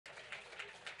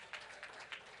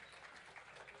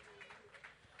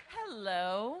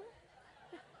Hello.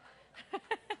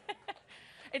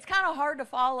 It's kind of hard to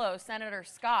follow Senator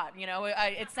Scott. You know,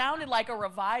 it sounded like a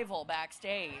revival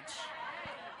backstage,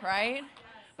 right?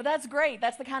 But that's great.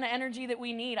 That's the kind of energy that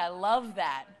we need. I love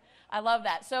that. I love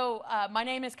that. So my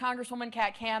name is Congresswoman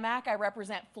Cammack. I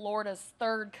represent Florida's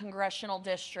 3rd Congressional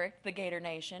District, the Gator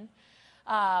Nation.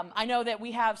 I know that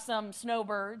we have some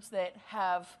snowbirds that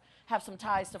have some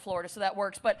ties to Florida, so that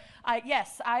works. But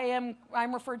yes, I'm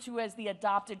referred to as the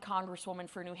adopted Congresswoman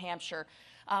for New Hampshire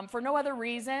for no other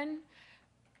reason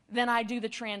than I do the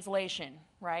translation,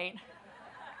 right?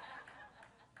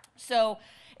 So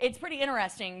it's pretty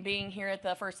interesting being here at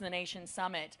the First in the Nation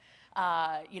Summit.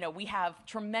 You know, we have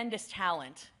tremendous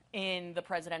talent in the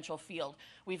presidential field.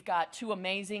 We've got 2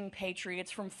 amazing patriots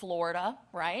from Florida,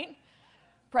 right?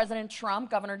 President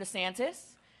Trump, Governor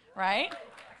DeSantis, right?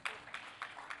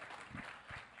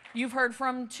 You've heard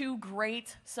from 2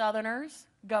 great Southerners,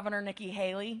 Governor Nikki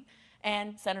Haley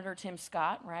and Senator Tim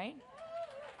Scott, right?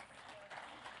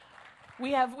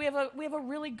 We have a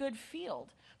really good field.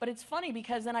 But it's funny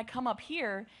because then I come up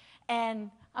here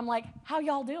and I'm like, how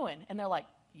y'all doing? And they're like,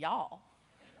 y'all.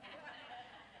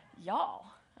 Y'all.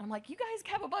 And I'm like, you guys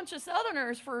have a bunch of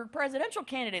Southerners for presidential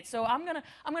candidates, so I'm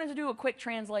gonna do a quick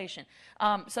translation.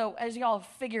 So as y'all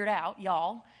figured out,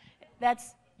 y'all,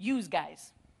 that's yous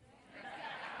guys.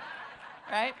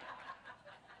 Right?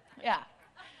 Yeah.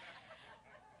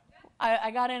 I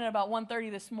got in at about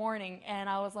 1:30 this morning and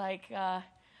I was like,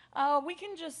 we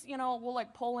can just, you know, we'll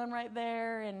like pull in right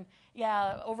there and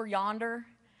yeah, over yonder.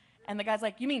 And the guy's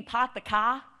like, you mean park the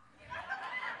car?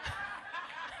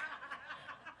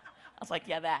 I was like,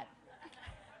 yeah, that.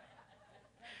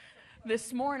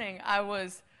 This morning I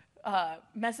was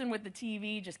messing with the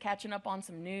TV, just catching up on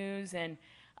some news, and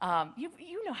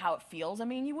you know how it feels. I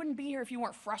mean, you wouldn't be here if you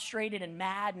weren't frustrated and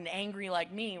mad and angry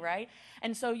like me, right?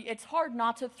 And so it's hard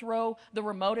not to throw the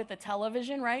remote at the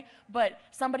television, right? But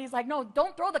somebody's like, no,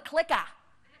 don't throw the clicker.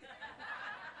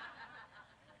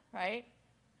 Right?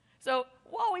 So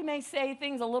while we may say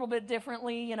things a little bit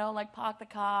differently, you know, like park the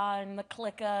car and the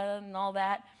clicker and all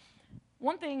that,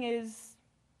 one thing is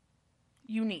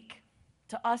unique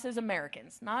to us as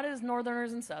Americans, not as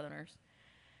Northerners and Southerners,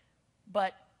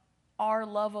 but our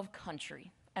love of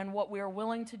country and what we are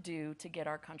willing to do to get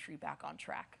our country back on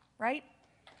track, right?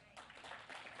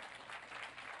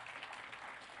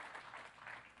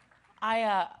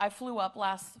 I flew up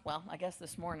I guess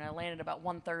this morning. I landed about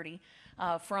 1:30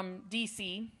 from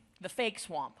D.C., the fake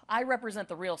swamp. I represent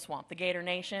the real swamp, the Gator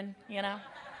Nation, you know?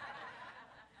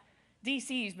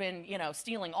 DC's been, you know,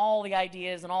 stealing all the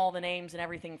ideas and all the names and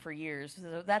everything for years.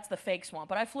 So that's the fake swamp.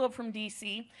 But I flew up from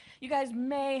DC. You guys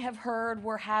may have heard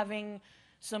we're having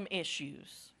some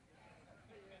issues.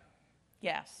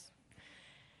 Yes.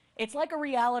 It's like a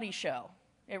reality show.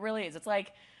 It really is. It's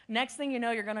like next thing you know,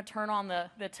 you're going to turn on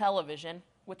the television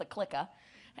with the clicker,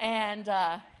 and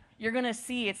you're going to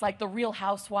see it's like the Real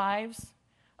Housewives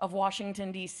of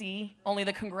Washington, D.C., only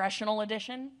the congressional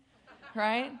edition,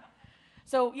 right?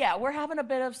 So yeah, we're having a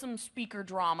bit of some speaker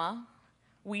drama.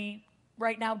 We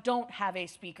right now don't have a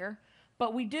speaker,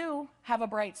 but we do have a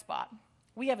bright spot.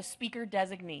 We have a speaker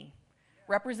designee,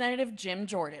 Representative Jim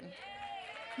Jordan.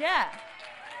 Yeah.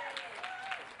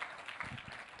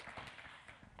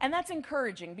 And that's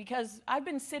encouraging because I've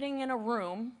been sitting in a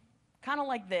room, kind of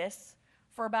like this,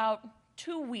 for about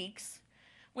 2 weeks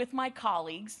with my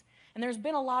colleagues, and there's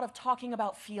been a lot of talking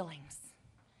about feelings.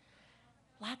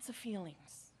 Lots of feelings.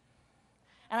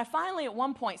 And I finally at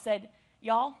one point said,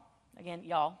 y'all, again,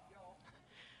 y'all.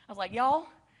 I was like, y'all,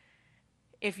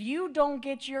 if you don't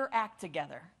get your act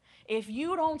together, if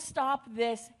you don't stop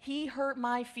this, he hurt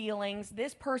my feelings,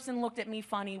 this person looked at me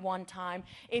funny one time,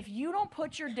 if you don't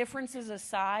put your differences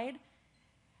aside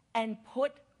and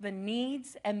put the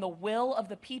needs and the will of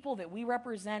the people that we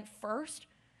represent first,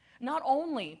 not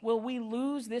only will we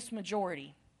lose this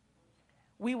majority,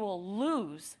 we will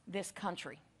lose this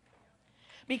country.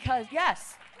 Because,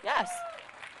 yes.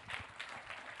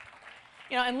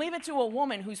 You know, and leave it to a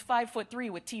woman who's 5'3"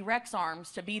 with T-Rex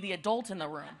arms to be the adult in the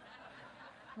room,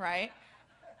 right?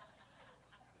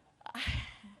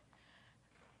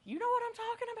 You know what I'm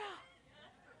talking about.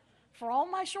 For all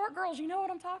my short girls, you know what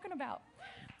I'm talking about.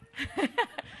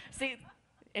 See,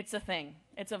 it's a thing.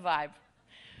 It's a vibe.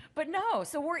 But no,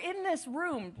 so we're in this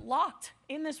room, locked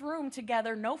in this room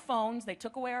together, no phones. They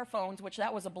took away our phones, which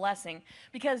that was a blessing,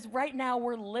 because right now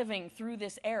we're living through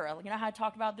this era. You know how I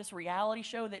talked about this reality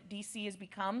show that DC has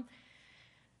become?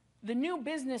 The new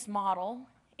business model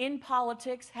in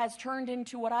politics has turned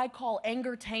into what I call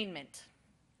angertainment.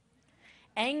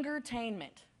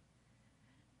 Angertainment.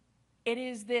 It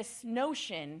is this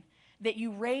notion that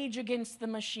you rage against the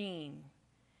machine,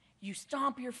 you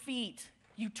stomp your feet,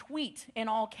 you tweet in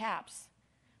all caps,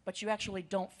 but you actually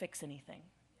don't fix anything.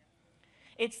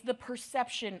 It's the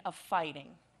perception of fighting.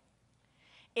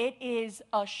 It is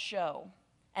a show,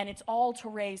 and it's all to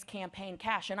raise campaign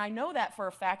cash. And I know that for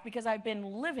a fact because I've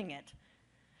been living it,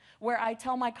 where I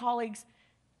tell my colleagues,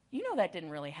 you know that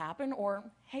didn't really happen, or,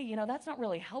 hey, you know, that's not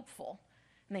really helpful.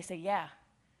 And they say, yeah,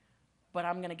 but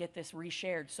I'm going to get this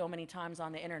reshared so many times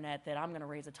on the internet that I'm going to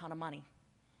raise a ton of money.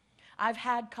 I've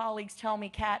had colleagues tell me,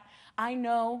 Kat, I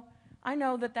know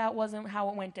that wasn't how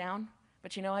it went down,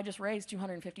 but you know, I just raised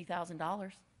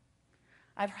 $250,000.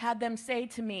 I've had them say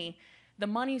to me, the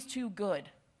money's too good.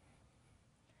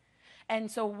 And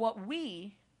so what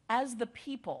we, as the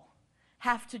people,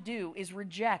 have to do is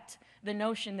reject the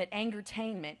notion that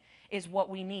angertainment is what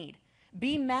we need.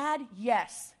 Be mad,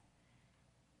 yes.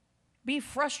 Be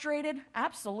frustrated,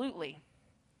 absolutely.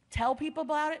 Tell people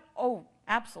about it, oh,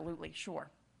 absolutely, sure.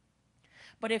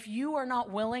 But if you are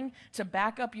not willing to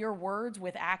back up your words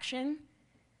with action,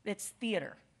 it's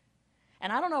theater.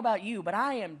 And I don't know about you, but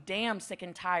I am damn sick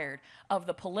and tired of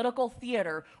the political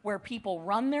theater where people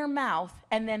run their mouth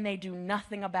and then they do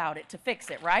nothing about it to fix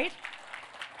it, right?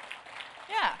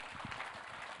 Yeah.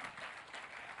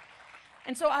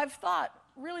 And so I've thought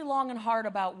really long and hard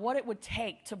about what it would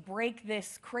take to break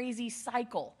this crazy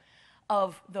cycle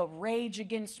of the rage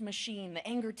against machine, the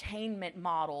angertainment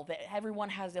model that everyone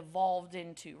has evolved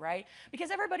into, right?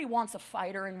 Because everybody wants a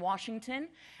fighter in Washington.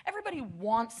 Everybody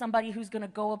wants somebody who's going to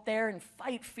go up there and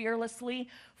fight fearlessly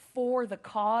for the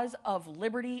cause of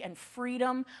liberty and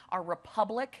freedom, our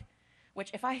republic,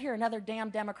 which if I hear another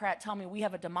damn Democrat tell me we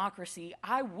have a democracy,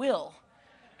 I will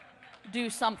do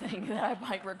something that I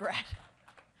might regret.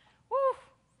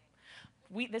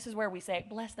 Woo! This is where we say,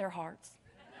 bless their hearts.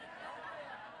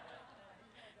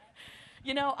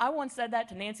 You know, I once said that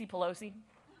to Nancy Pelosi.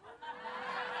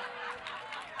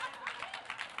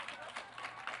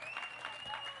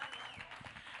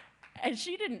 And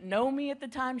she didn't know me at the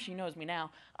time. She knows me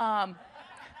now.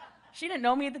 She didn't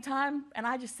know me at the time, and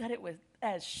I just said it with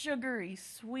as sugary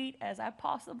sweet as I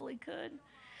possibly could.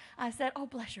 I said, oh,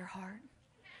 bless your heart.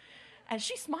 And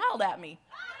she smiled at me.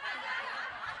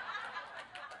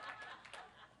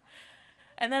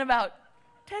 And then about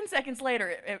 10 seconds later,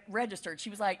 it registered.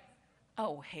 She was like,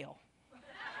 oh, hell.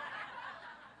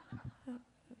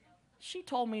 She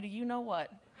told me to you know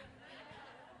what.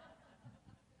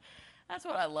 That's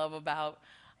what I love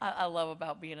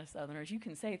about being a Southerner. You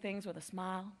can say things with a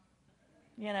smile,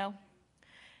 you know,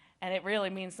 and it really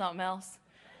means something else.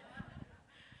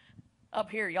 Up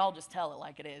here, y'all just tell it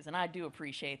like it is, and I do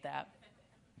appreciate that.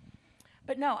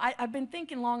 But no, I've been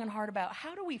thinking long and hard about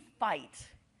how do we fight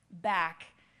back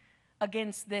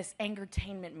against this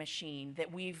angertainment machine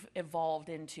that we've evolved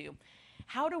into?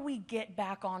 How do we get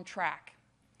back on track?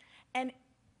 And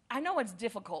I know it's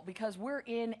difficult because we're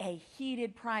in a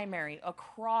heated primary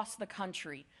across the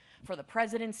country for the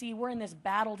presidency. We're in this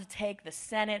battle to take the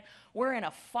Senate. We're in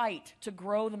a fight to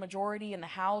grow the majority in the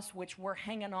House, which we're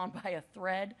hanging on by a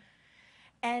thread.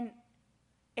 And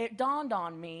it dawned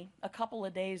on me a couple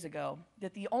of days ago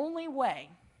that the only way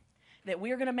that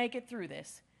we're going to make it through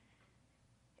this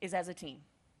is as a team.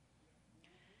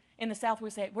 In the South,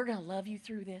 we say, we're going to love you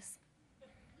through this.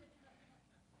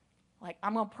 Like,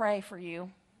 I'm going to pray for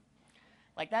you.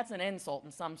 Like, that's an insult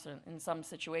in some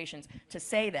situations to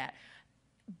say that.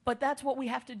 But that's what we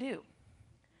have to do.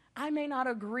 I may not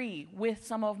agree with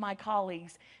some of my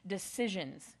colleagues'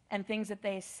 decisions and things that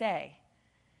they say,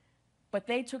 but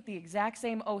they took the exact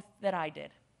same oath that I did.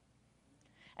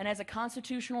 And as a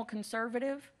constitutional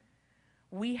conservative,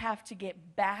 we have to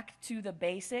get back to the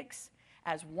basics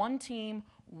as one team,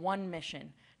 one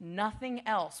mission. Nothing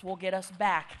else will get us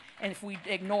back and if we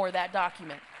ignore that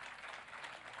document.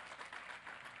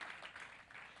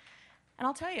 And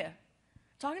I'll tell you,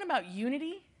 talking about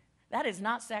unity, that is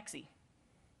not sexy.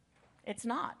 It's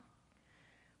not.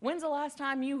 When's the last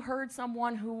time you heard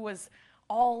someone who was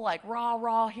all like, rah,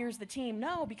 rah, here's the team?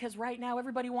 No, because right now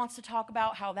everybody wants to talk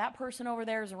about how that person over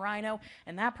there is a rhino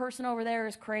and that person over there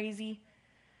is crazy.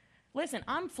 Listen,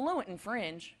 I'm fluent in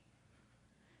Fringe.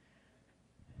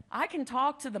 I can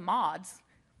talk to the mods.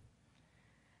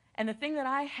 And the thing that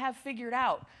I have figured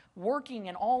out working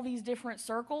in all these different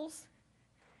circles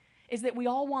is that we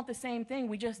all want the same thing.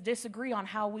 We just disagree on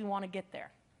how we want to get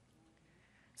there.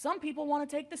 Some people want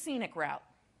to take the scenic route.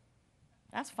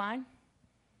 That's fine.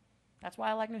 That's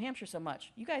why I like New Hampshire so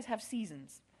much. You guys have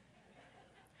seasons.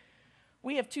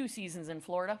 We have 2 seasons in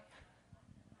Florida.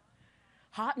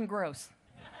 Hot and gross.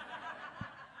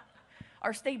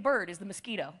 Our state bird is the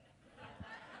mosquito.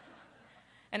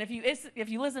 And if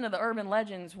you listen to the urban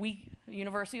legends,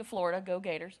 University of Florida, go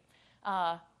Gators,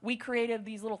 we created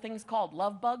these little things called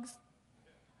love bugs.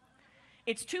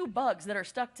 It's two bugs that are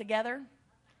stuck together,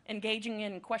 engaging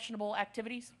in questionable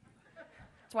activities.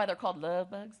 That's why they're called love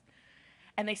bugs.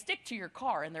 And they stick to your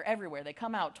car, and they're everywhere. They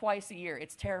come out twice a year.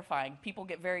 It's terrifying. People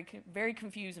get very, very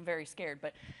confused and very scared.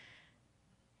 But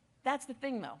that's the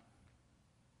thing, though.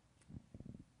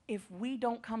 If we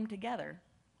don't come together,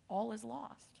 all is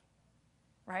lost.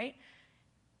 Right?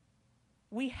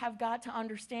 We have got to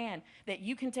understand that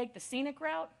you can take the scenic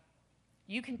route,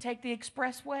 you can take the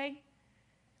expressway,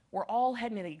 we're all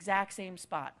heading to the exact same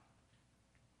spot.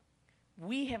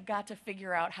 We have got to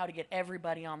figure out how to get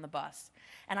everybody on the bus.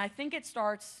 And I think it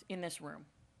starts in this room.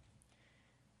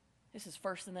 This is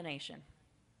first in the nation.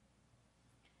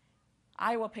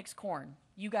 Iowa picks corn.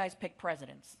 You guys pick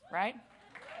presidents, right?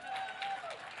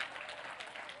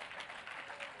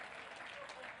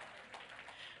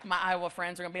 My Iowa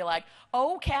friends are going to be like,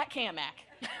 oh, Cat Cammack.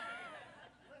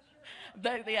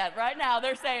 Yeah, right now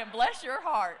they're saying, bless your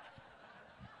heart.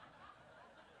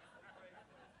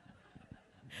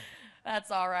 That's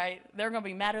all right. They're going to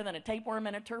be madder than a tapeworm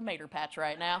in a tomato patch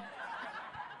right now.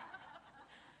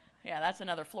 Yeah, that's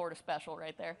another Florida special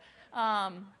right there.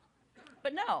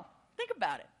 But no, think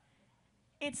about it.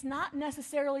 It's not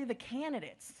necessarily the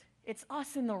candidates. It's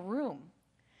us in the room.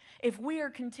 If we are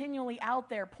continually out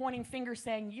there pointing fingers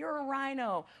saying, you're a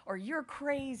rhino, or you're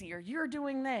crazy, or you're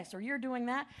doing this, or you're doing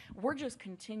that, we're just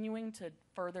continuing to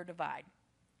further divide.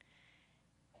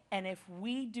 And if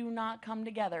we do not come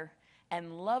together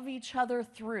and love each other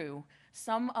through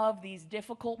some of these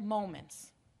difficult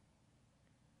moments,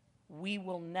 we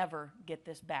will never get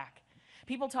this back.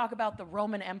 People talk about the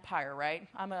Roman Empire, right?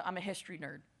 I'm a history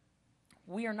nerd.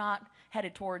 We are not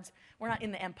headed towards, we're not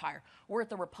in the empire. We're at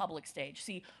the republic stage.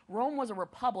 See, Rome was a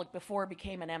republic before it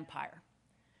became an empire.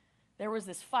 There was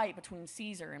this fight between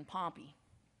Caesar and Pompey.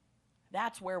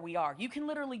 That's where we are. You can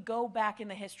literally go back in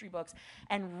the history books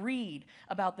and read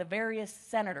about the various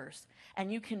senators,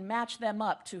 and you can match them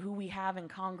up to who we have in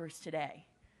Congress today.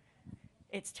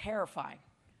 It's terrifying.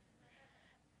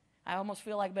 I almost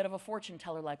feel like a bit of a fortune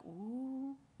teller, like,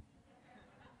 ooh,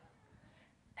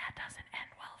 that doesn't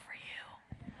end well for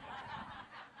you.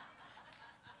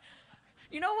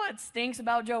 You know what stinks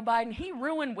about Joe Biden? He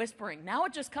ruined whispering. Now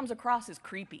it just comes across as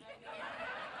creepy.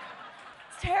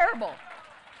 It's terrible.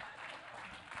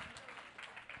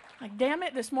 Like, damn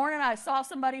it, this morning I saw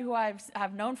somebody who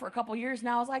I've known for a couple years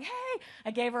now. I was like, hey,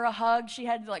 I gave her a hug. She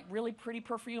had like really pretty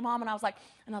perfume on, and I was like,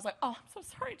 oh, I'm so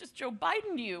sorry, just Joe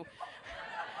Biden'd you.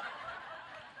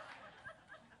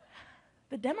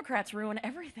 The Democrats ruin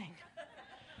everything.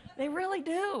 They really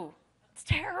do. It's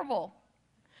terrible.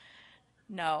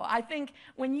 No, I think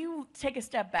when you take a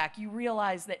step back, you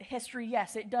realize that history,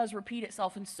 yes, it does repeat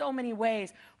itself in so many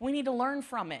ways. We need to learn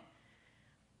from it.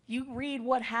 You read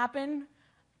what happened,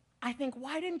 I think,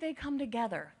 why didn't they come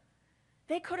together?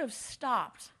 They could have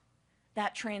stopped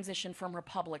that transition from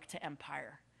republic to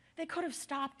empire. They could have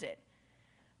stopped it.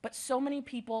 But so many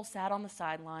people sat on the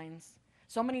sidelines.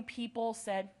 So many people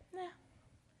said, nah.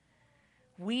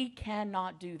 We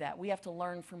cannot do that. We have to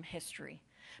learn from history.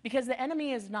 Because the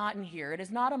enemy is not in here. It is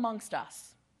not amongst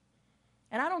us.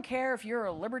 And I don't care if you're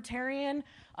a libertarian,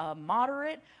 a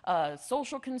moderate, a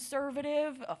social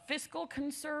conservative, a fiscal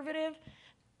conservative.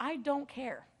 I don't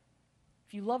care.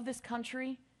 If you love this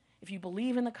country, if you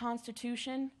believe in the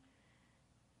Constitution,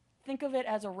 think of it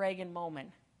as a Reagan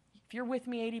moment. If you're with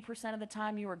me 80% of the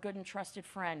time, you are a good and trusted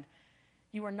friend.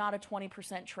 You are not a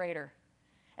 20% traitor.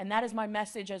 And that is my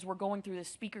message as we're going through this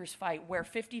speakers fight, where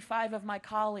 55 of my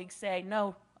colleagues say,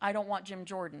 no, I don't want Jim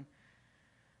Jordan.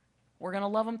 We're going to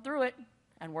love him through it,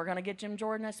 and we're going to get Jim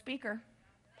Jordan as speaker.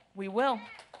 We will.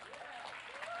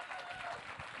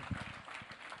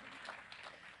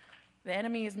 The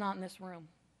enemy is not in this room.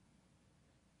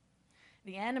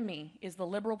 The enemy is the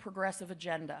liberal progressive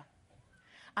agenda.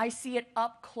 I see it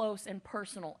up close and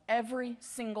personal every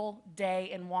single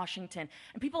day in Washington.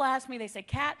 And people ask me, they say,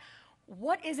 Kat,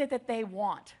 what is it that they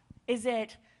want? Is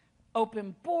it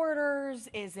open borders?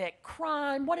 Is it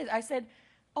crime? What is it? I said,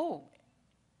 oh,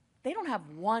 they don't have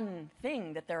one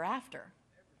thing that they're after.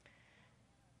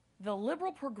 The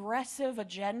liberal progressive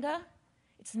agenda,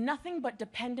 it's nothing but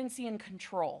dependency and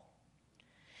control.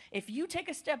 If you take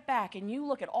a step back and you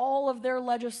look at all of their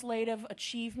legislative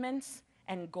achievements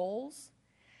and goals,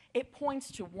 it points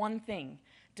to one thing: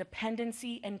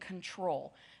 dependency and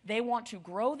control. They want to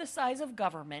grow the size of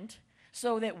government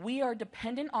so that we are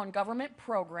dependent on government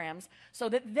programs so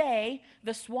that they,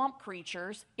 the swamp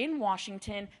creatures in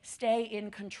Washington, stay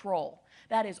in control.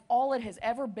 That is all it has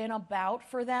ever been about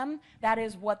for them. That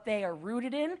is what they are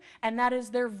rooted in, and that is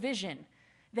their vision.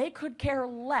 They could care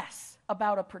less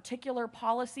about a particular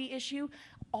policy issue.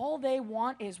 All they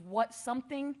want is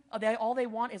all they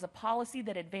want is a policy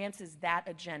that advances that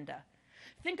agenda.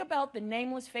 Think about the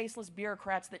nameless, faceless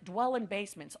bureaucrats that dwell in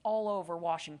basements all over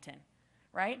Washington,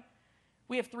 right?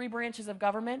 We have 3 branches of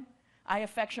government. I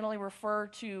affectionately refer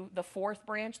to the 4th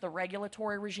branch, the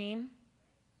regulatory regime.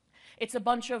 It's a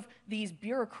bunch of these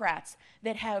bureaucrats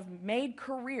that have made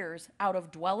careers out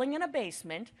of dwelling in a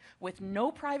basement with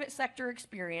no private sector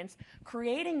experience,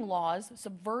 creating laws,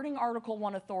 subverting Article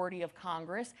 1 authority of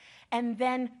Congress, and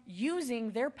then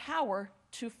using their power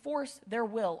to force their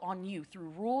will on you through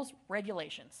rules,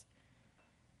 regulations.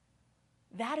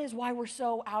 That is why we're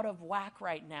so out of whack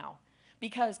right now,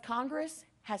 because Congress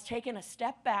has taken a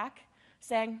step back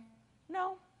saying,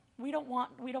 no, we don't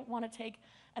want to take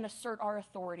and assert our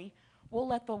authority. We'll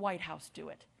let the White House do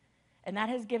it. And that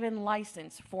has given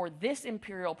license for this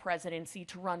imperial presidency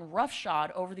to run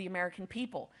roughshod over the American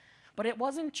people. But it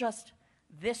wasn't just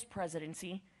this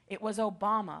presidency. It was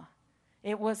Obama.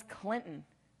 It was Clinton.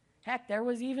 Heck, there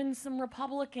was even some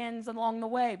Republicans along the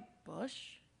way. Bush.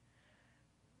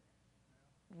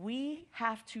 We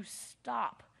have to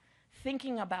stop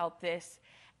thinking about this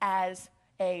as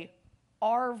a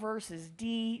R versus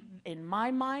D. In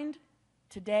my mind,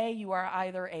 today you are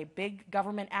either a big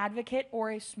government advocate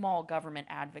or a small government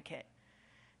advocate.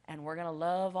 And we're going to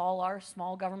love all our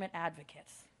small government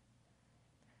advocates.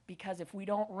 Because if we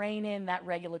don't rein in that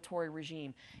regulatory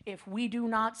regime, if we do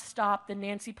not stop the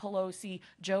Nancy Pelosi,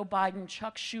 Joe Biden,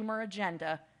 Chuck Schumer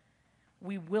agenda,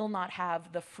 we will not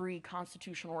have the free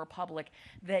constitutional republic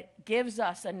that gives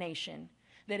us a nation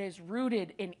that is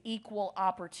rooted in equal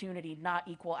opportunity, not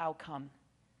equal outcome.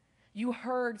 You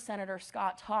heard Senator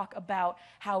Scott talk about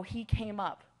how he came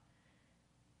up,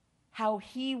 how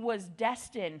he was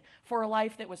destined for a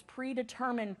life that was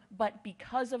predetermined, but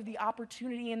because of the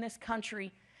opportunity in this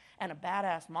country, and a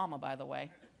badass mama, by the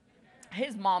way.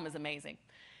 His mom is amazing.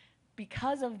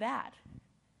 Because of that,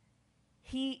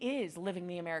 he is living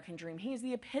the American dream. He is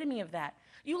the epitome of that.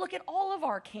 You look at all of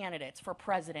our candidates for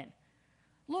president.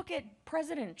 Look at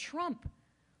President Trump.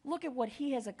 Look at what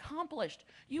he has accomplished.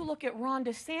 You look at Ron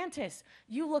DeSantis.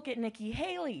 You look at Nikki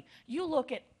Haley. You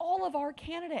look at all of our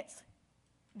candidates.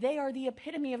 They are the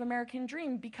epitome of American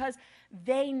dream because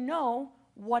they know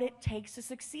what it takes to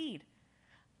succeed.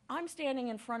 I'm standing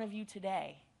in front of you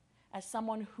today as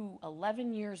someone who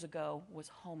 11 years ago was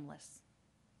homeless.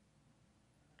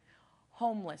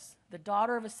 Homeless, the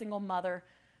daughter of a single mother,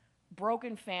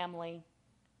 broken family,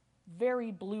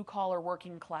 very blue-collar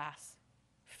working class.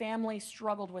 Family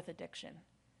struggled with addiction.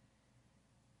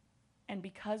 And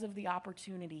because of the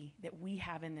opportunity that we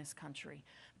have in this country,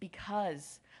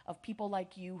 because of people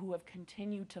like you who have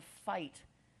continued to fight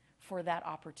for that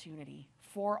opportunity,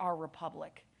 for our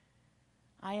republic,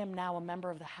 I am now a member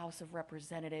of the House of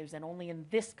Representatives, and only in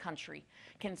this country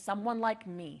can someone like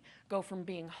me go from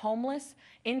being homeless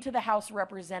into the House of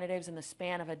Representatives in the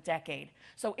span of a decade.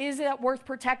 So is it worth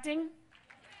protecting?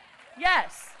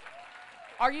 Yes.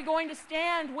 Are you going to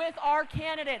stand with our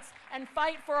candidates and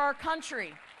fight for our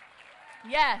country?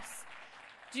 Yes.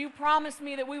 Do you promise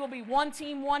me that we will be one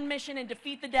team, one mission, and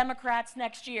defeat the Democrats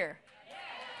next year?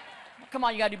 Come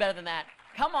on, you got to do better than that.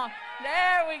 Come on.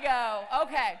 There we go.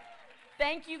 Okay.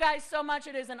 Thank you guys so much.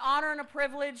 It is an honor and a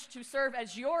privilege to serve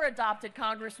as your adopted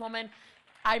Congresswoman.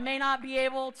 I may not be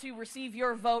able to receive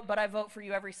your vote, but I vote for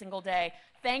you every single day.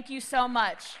 Thank you so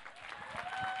much.